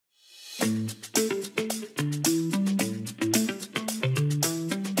Hello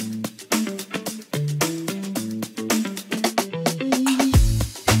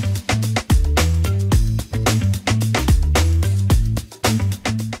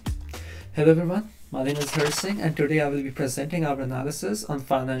everyone, my name is Har Singh and today I will be presenting our analysis on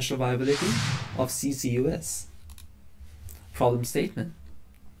financial viability of CCUS. Problem statement.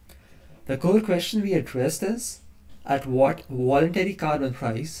 The core question we addressed is, at what voluntary carbon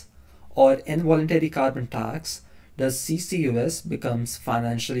price or involuntary carbon tax does CCUS becomes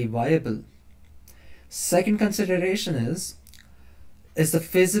financially viable? Second consideration is the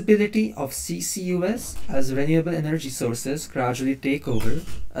feasibility of CCUS as renewable energy sources gradually take over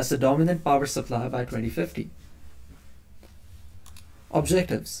as the dominant power supply by 2050.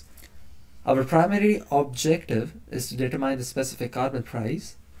 Objectives. Our primary objective is to determine the specific carbon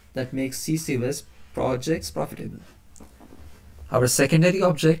price that makes CCUS projects profitable. Our secondary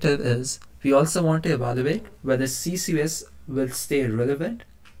objective is we also want to evaluate whether CCUS will stay relevant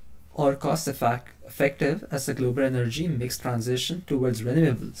or cost effective as the global energy mix transition towards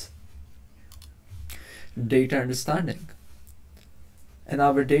renewables. Data understanding. In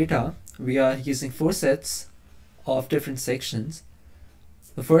our data, we are using 4 sets of different sections.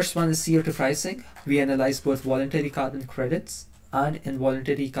 The first one is CO2 pricing. We analyze both voluntary carbon credits and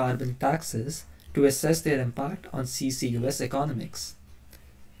involuntary carbon taxes to assess their impact on CCUS economics.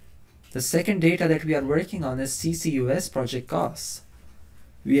 The second data that we are working on is CCUS project costs.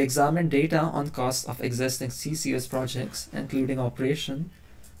 We examine data on costs of existing CCUS projects, including operation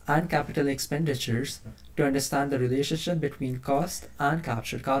and capital expenditures, to understand the relationship between cost and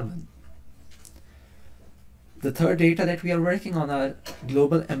captured carbon. The third data that we are working on are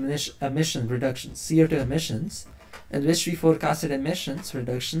global emission reductions, CO2 emissions, in which we forecasted emissions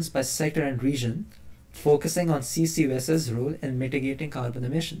reductions by sector and region, focusing on CCUS's role in mitigating carbon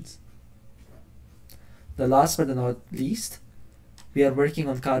emissions. The last but not least, we are working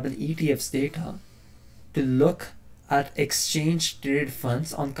on carbon ETFs data to look at exchange-traded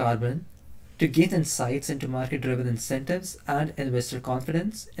funds on carbon to gain insights into market-driven incentives and investor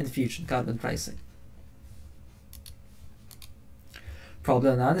confidence in future carbon pricing.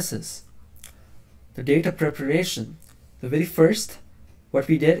 Problem analysis. The data preparation. The very first, what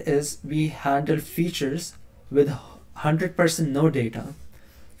we did is we handled features with 100% no data.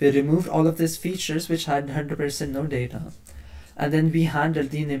 We removed all of these features which had 100% no data. And then we handled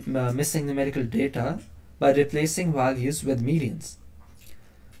the missing numerical data by replacing values with medians.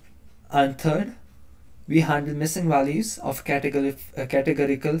 And third, we handled missing values of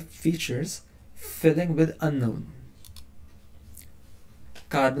categorical features, filling with unknown.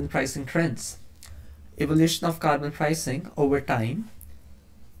 Carbon pricing trends. Evolution of carbon pricing over time.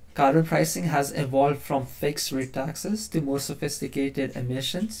 Carbon pricing has evolved from fixed rate taxes to more sophisticated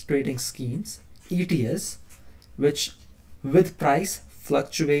emissions trading schemes, ETS, with price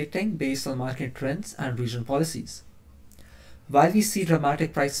fluctuating based on market trends and regional policies. While we see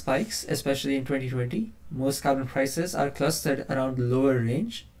dramatic price spikes, especially in 2020, most carbon prices are clustered around the lower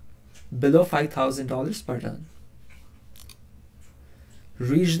range, below $5,000 per ton.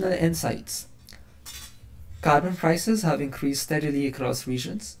 Regional insights. Carbon prices have increased steadily across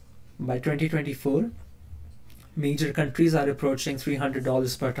regions. By 2024, major countries are approaching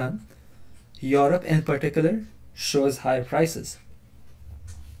 $300 per ton. Europe in particular shows higher prices.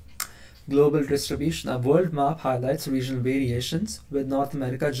 Global distribution. A world map highlights regional variations, with North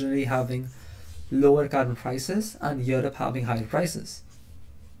America generally having lower carbon prices and Europe having higher prices.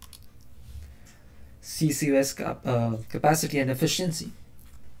 CCUS capacity and efficiency.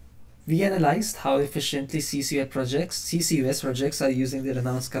 We analyzed how efficiently CCUS projects are using their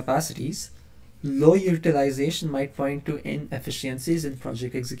announced capacities. Low utilization might point to inefficiencies in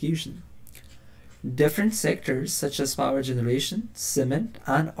project execution. Different sectors such as power generation, cement,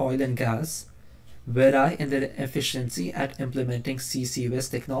 and oil and gas vary in their efficiency at implementing CCUS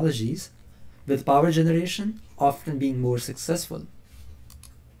technologies, with power generation often being more successful.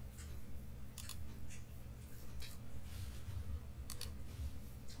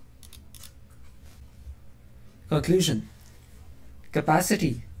 Conclusion.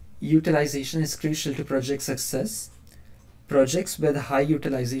 Capacity utilization is crucial to project success. Projects with high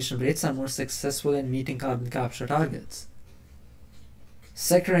utilization rates are more successful in meeting carbon capture targets.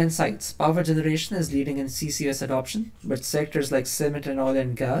 Sector insights. Power generation is leading in CCUS adoption, but sectors like cement and oil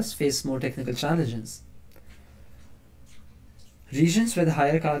and gas face more technical challenges. Regions with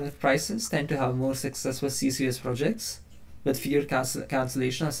higher carbon prices tend to have more successful CCUS projects with fewer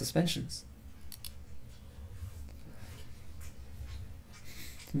cancellation or suspensions.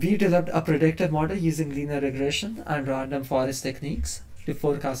 We developed a predictive model using linear regression and random forest techniques to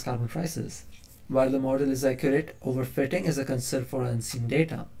forecast carbon prices. While the model is accurate, overfitting is a concern for unseen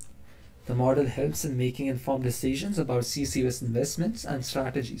data. The model helps in making informed decisions about CCUS investments and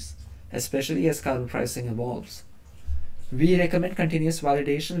strategies, especially as carbon pricing evolves. We recommend continuous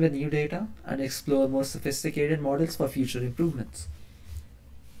validation with new data and explore more sophisticated models for future improvements.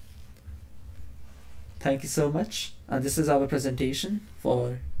 Thank you so much, and this is our presentation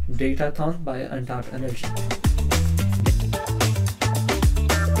for Datathon by Untapped Energy.